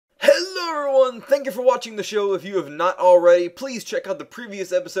So everyone, thank you for watching the show. If you have not already, please check out the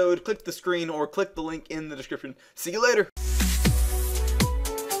previous episode, click the screen, or click the link in the description. See you later!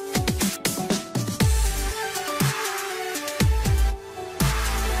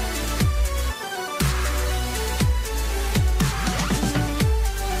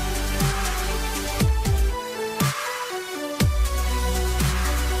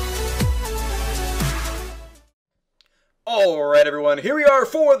 Alright everyone, here we are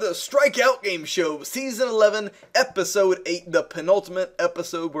for the Strikeout Game Show, Season 11, Episode 8, the penultimate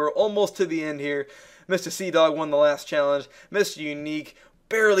episode. We're almost to the end here. Mr. Sea-Dog won the last challenge, Mr. Unique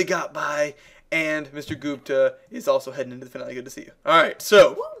barely got by, and Mr. Gupta is also heading into the finale. Good to see you. Alright,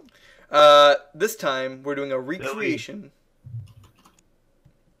 so, this time we're doing a recreation.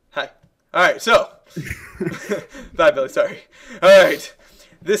 Hi. Alright, so, bye Billy, sorry. Alright,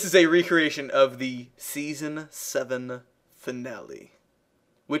 this is a recreation of the Season 7 finale,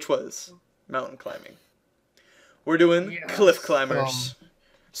 which was mountain climbing. We're doing cliff climbers.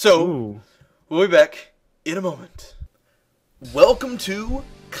 So, we'll be back in a moment. Welcome to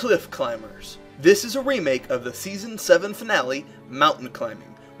Cliff Climbers. This is a remake of the Season 7 finale, Mountain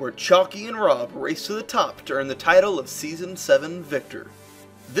Climbing, where Chalky and Rob race to the top to earn the title of Season 7 victor.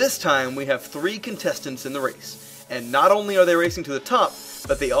 This time, we have 3 contestants in the race, and not only are they racing to the top,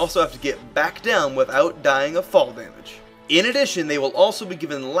 but they also have to get back down without dying of fall damage. In addition, they will also be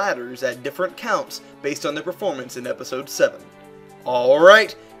given ladders at different counts based on their performance in Episode 7.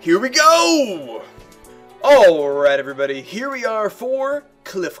 Alright, here we go! Alright everybody, here we are for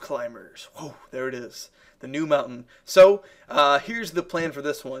Cliff Climbers. Whoa, there it is. The new mountain. So, here's the plan for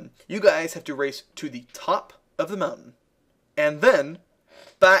this one. You guys have to race to the top of the mountain, and then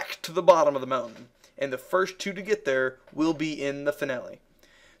back to the bottom of the mountain. And the first 2 to get there will be in the finale.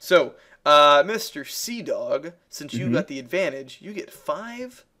 So, Mr. Sea-Dog, since you got the advantage, you get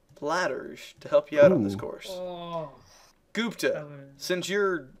 5 ladders to help you out on this course. Oh. Gupta, since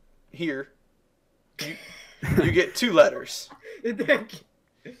you're here, you get 2 ladders.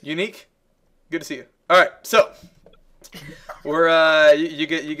 Unique, good to see you. All right, so we're you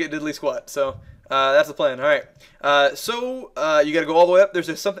get diddly squat. So that's the plan. All right. So you got to go all the way up. There's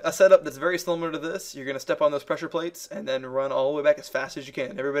a setup that's very similar to this. You're gonna step on those pressure plates and then run all the way back as fast as you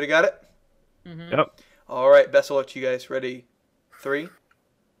can. Everybody got it? Yep. All right. Best of luck to you guys. Ready? 3,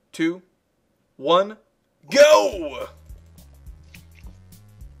 2, 1, go!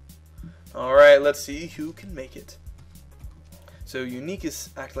 All right. Let's see who can make it. So Unique is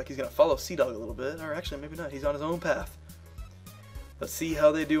acting like he's gonna follow Sea-Dog a little bit, or actually maybe not. He's on his own path. Let's see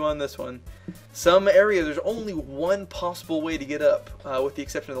how they do on this one. Some areas, there's only one possible way to get up, with the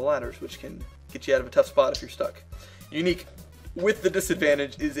exception of the ladders, which can get you out of a tough spot if you're stuck. Unique, with the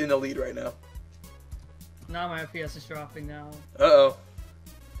disadvantage, is in the lead right now. Now my FPS is dropping now. Uh-oh.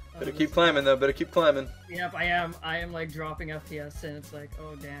 Better keep climbing, though. Better keep climbing. Yep, I am. I am, like, dropping FPS, and it's like,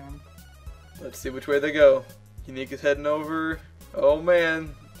 oh, damn. Let's see which way they go. Unique is heading over. Oh,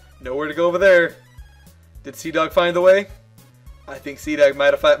 man. Nowhere to go over there. Did Sea-Dog find the way? I think Sea-Dog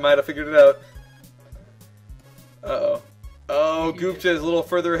might have figured it out. Uh-oh. Oh, Gupta is a little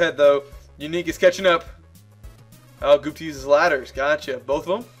further ahead, though. Unique is catching up. Oh, Gupta uses ladders. Gotcha. Both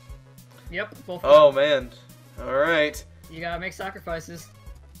of them? Yep, both of them. Oh, man. Alright. You gotta make sacrifices.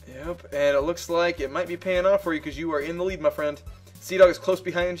 Yep, and it looks like it might be paying off for you because you are in the lead, my friend. Sea-Dog is close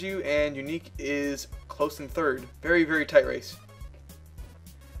behind you, and Unique is close in third. Very, very tight race.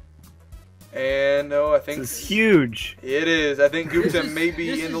 And no, I think this is huge. It is. I think Gupta may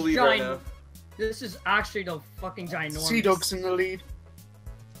be in the lead right now. This is actually the fucking ginormous. Sea-Dog's in the lead.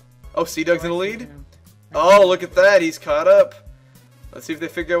 Oh, Sea-Dog's in the lead? Oh, look at that. He's caught up. Let's see if they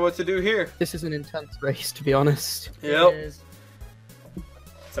figure out what to do here. This is an intense race, to be honest. Yep. It is.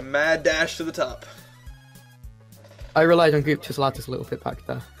 It's a mad dash to the top. I relied on Gupta's ladders a little bit back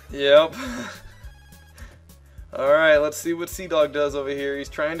there. Yep. Alright, let's see what Sea-Dog does over here. He's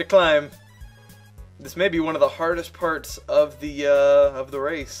trying to climb. This may be one of the hardest parts of the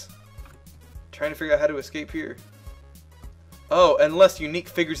race. Trying to figure out how to escape here. Oh, unless Unique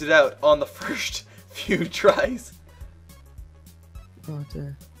figures it out on the first few tries. Oh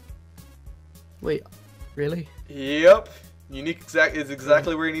dear. Wait, really? Yep. Unique is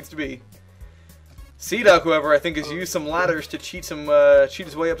exactly where he needs to be. Sea-Dog, however, I think has used some ladders to cheat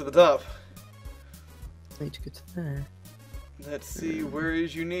his way up to the top. Need to get to there. Let's see, where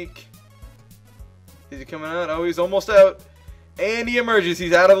is Unique? Is he coming out? Oh, he's almost out. And he emerges.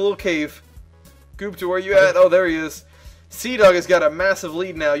 He's out of a little cave. Gupta, where you at? Oh, there he is. Sea-Dog has got a massive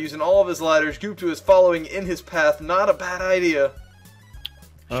lead now, using all of his ladders. Gupta is following in his path. Not a bad idea.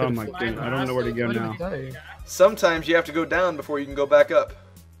 Oh my goodness, I don't know where to go now. Where do we go? Sometimes you have to go down before you can go back up. Let's see which way they go. Unique is in the lead right now. Some times you have to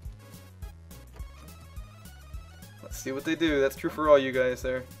go down before you can go back up. Gupta, where you at? Oh, there he is. Sea-Dog has got a massive lead now, using all of his ladders. Gupta is following in his path. Not a bad idea. Oh my goodness, I don't know where to go now. Let's see what they do. That's true for all you guys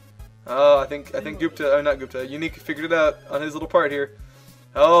there. Oh, I think Gupta, not Gupta, Unique figured it out on his little part here.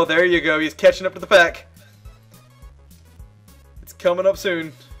 Oh, there you go. He's catching up to the pack. It's coming up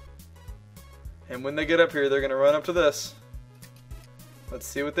soon. And when they get up here, they're going to run up to this. Let's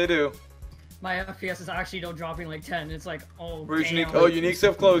see what they do. My FPS is actually dropping like 10. It's like, oh, Where's damn. Unique? Oh, Unique's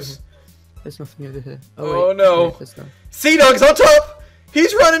up close. There's nothing over here. Oh, wait. no. Yeah, there's no. Sea-Dog's on top!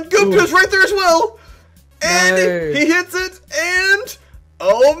 He's running! Gupta's right there as well! And No. he hits it, and...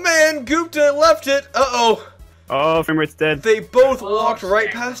 Oh, man, Gupta left it. Uh-oh. Oh, frame rate's dead. They both Oh, walked right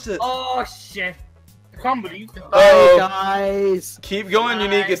shit. past it. Oh, shit. Somebody. Bye, Oh. guys. Keep going, Bye.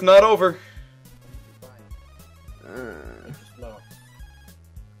 Unique. It's not over.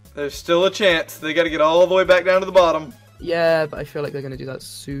 There's still a chance. They got to get all the way back down to the bottom. Yeah, but I feel like they're gonna do that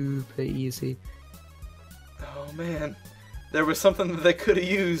super easy. Oh, man. There was something that they could have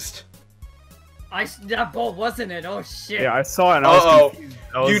used. That ball wasn't it. Oh, shit. Yeah, I saw it and I Uh-oh. was confused.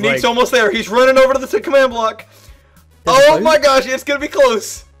 I was Unique's like, almost there. He's running over to the command block. There's Oh, both? my gosh. It's going to be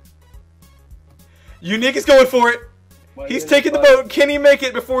close. Unique is going for it. He's taking the boat. Can he make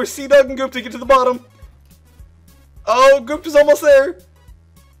it before Sea-Dog and Gupta get to the bottom? Oh, Gupta's almost there.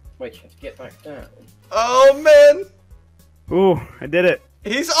 Wait, you have to get back down. Oh, man. ooh, I did it.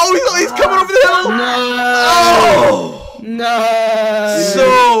 He's coming over the hill. No! Oh, No! so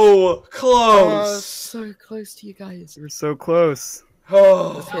Oh, close. so close to you guys. We were so close.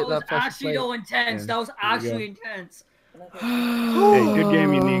 Oh, Let's That hit was that pressure actually plate. so intense. Yeah, That was there you actually intense. Hey, good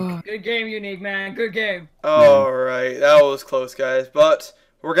game, Unique. Good game, Unique, man. Good game. all right. That was close, guys. But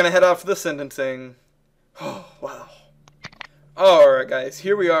we're gonna head off to the sentencing. Oh, wow. All right, guys.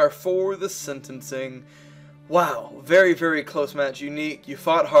 Here we are for the sentencing. Wow, very, very close match. Unique, you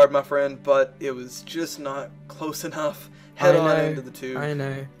fought hard, my friend, but it was just not close enough. Head on into the two. I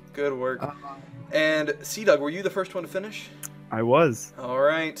know. Good work. And Sea-Dog, were you the first one to finish? I was. All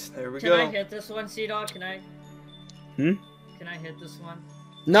right, there we Can go. I hit this one, Sea-Dog? Can I? Hmm? Can I hit this one?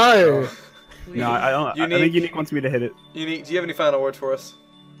 No! Please? No, I don't. I Unique. think Unique wants me to hit it. Unique, do you have any final words for us?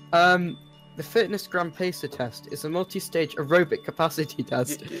 The Fitness Gram Pacer test is a multi-stage aerobic capacity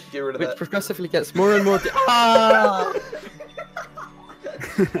test, Get rid of which that. progressively gets more and more. Ah!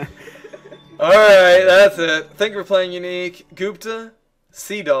 Alright, that's it. Thank you for playing Unique. Gupta,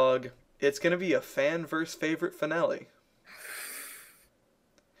 Sea-Dog, it's going to be a fan versus favorite finale.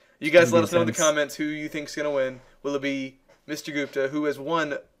 You guys let us know in the intense. comments who you think's going to win. Will it be Mr. Gupta, who has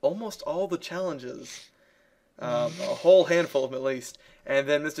won almost all the challenges? A whole handful of them at least. And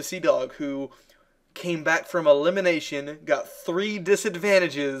then Mr. Sea-Dog, who came back from elimination, got 3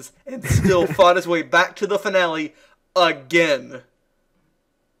 disadvantages, and still fought his way back to the finale again.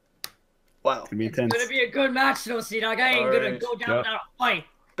 Wow. It's gonna be It's intense. gonna be a good match, though, Sea-Dog. I ain't gonna Alright. go down Yep. without a fight.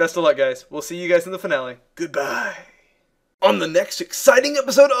 Best of luck, guys. We'll see you guys in the finale. Goodbye. On the next exciting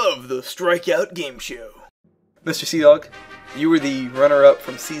episode of the Strikeout Game Show. Mr. Sea-Dog, you were the runner-up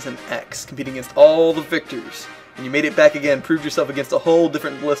from Season X, competing against all the victors. And you made it back again, proved yourself against a whole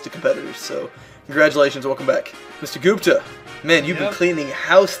different list of competitors. So, congratulations, welcome back. Mr. Gupta, man, you've been Yep. cleaning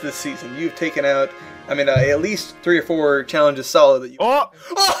house this season. You've taken out, at least 3 or 4 challenges solid that you... Oh!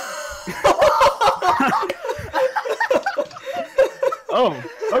 Oh,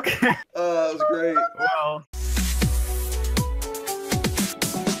 okay.